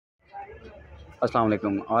अस्सलाम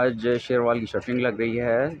वालेकुम। आज शेरवाल की शटरिंग लग रही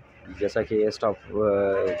है। जैसा कि जो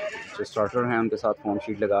स्टार्टर हैं उनके साथ फोम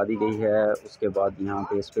शीट लगा दी गई है। उसके बाद यहाँ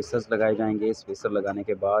पे स्पेसर्स लगाए जाएंगे। स्पेसर लगाने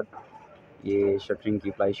के बाद ये शटरिंग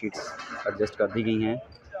की प्लाई शीट्स एडजस्ट कर दी गई हैं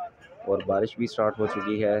और बारिश भी स्टार्ट हो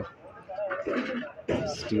चुकी है।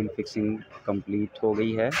 स्टील फिक्सिंग कंप्लीट हो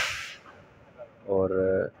गई है और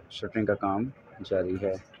शटरिंग का काम जारी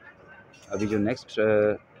है। अभी जो नेक्स्ट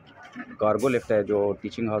कार्गो लिफ्ट है, जो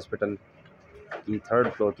टीचिंग हॉस्पिटल की 3rd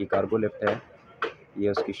फ्लोर की कार्गो लिफ्ट है, ये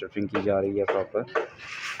उसकी शटरिंग की जा रही है प्रॉपर।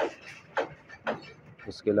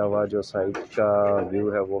 उसके अलावा जो साइड का व्यू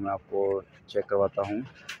है वो मैं आपको चेक करवाता हूँ।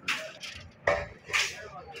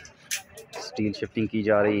 स्टील शिफ्टिंग की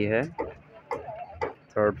जा रही है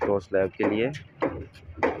 3rd फ्लोर स्लैब के लिए।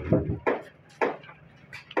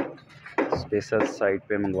 स्पेसर्स साइड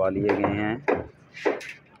पे मंगवा लिए गए हैं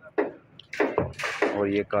और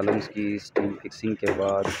ये कॉलम्स की स्टील फिक्सिंग के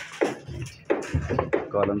बाद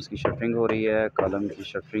कॉलम्स की शटरिंग हो रही है। कॉलम की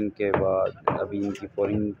शटरिंग के बाद अभी इनकी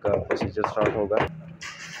पोरिंग का प्रोसीजर स्टार्ट होगा।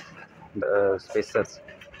 स्पेसर्स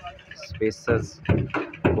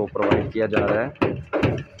को प्रोवाइड किया जा रहा है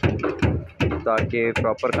ताकि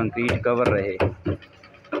प्रॉपर कंक्रीट कवर रहे।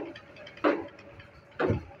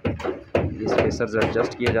 ये स्पेसर्स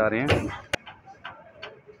एडजस्ट किए जा रहे हैं।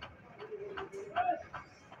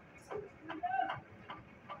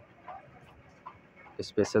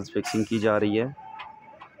 स्पेसर्स फिक्सिंग की जा रही है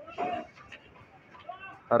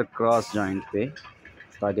हर क्रॉस जॉइंट पे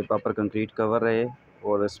ताकि प्रॉपर कंक्रीट कवर रहे।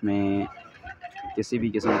 और इसमें किसी भी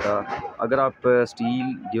किस्म का, अगर आप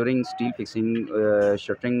ड्यूरिंग स्टील फिक्सिंग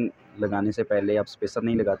शटरिंग लगाने से पहले आप स्पेसर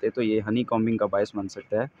नहीं लगाते तो ये हनी कॉम्बिंग का बायस बन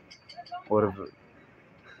सकता है और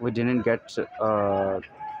we didn't get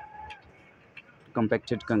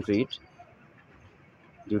compacted concrete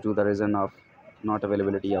due to the reason of not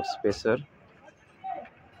availability of spacer.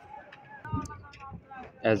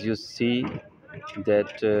 As you see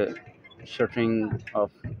that shuttering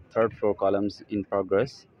of 3rd floor columns in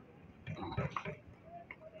progress.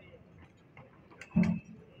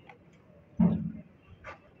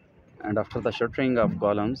 And after the shuttering of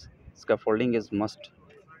columns, scaffolding is must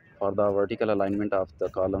for the vertical alignment of the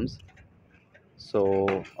columns. So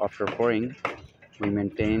after pouring, we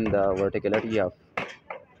maintain the verticality of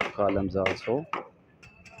columns also.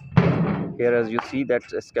 Here as you see that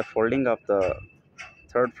scaffolding of the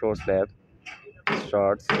 3rd floor slab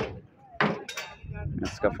starts.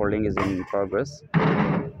 Scaffolding is in progress.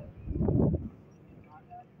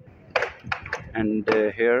 And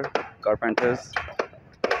here carpenters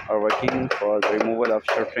are working for the removal of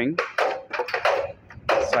shuttering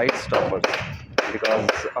side stoppers, because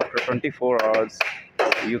after 24 hours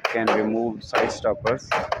you can remove side stoppers.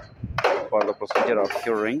 For the procedure of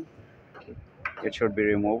curing, it should be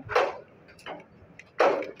removed.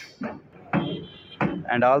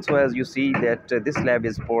 And also as you see that this slab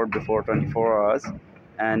is poured before 24 hours,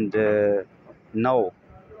 and now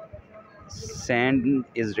sand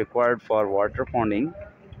is required for water ponding.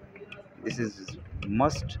 This is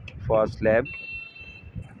must for slab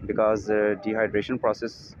because dehydration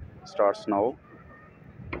process starts now.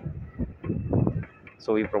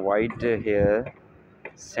 So we provide here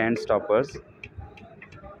sand stoppers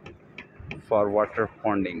for water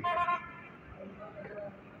ponding,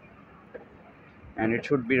 and it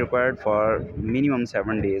should be required for minimum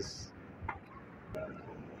 7 days.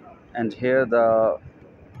 And here the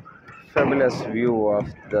fabulous view of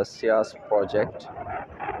the SPACER'S project.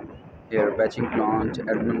 Here batching plant,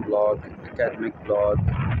 admin block, academic block,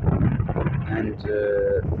 and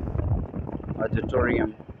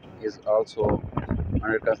auditorium is also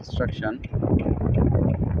under construction.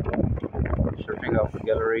 Shooting of the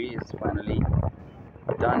gallery is finally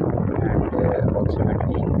done and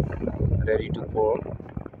approximately ready to pour.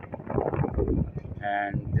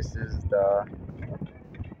 And this is the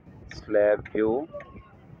slab view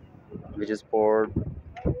which is poured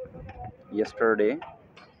yesterday.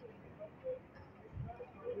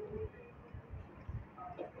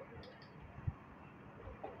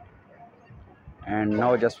 And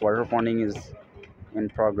now just water ponding is in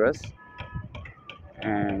progress,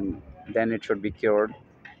 and then it should be cured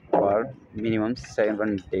for minimum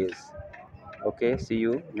 7 days. Okay, see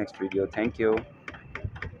you next video. Thank you.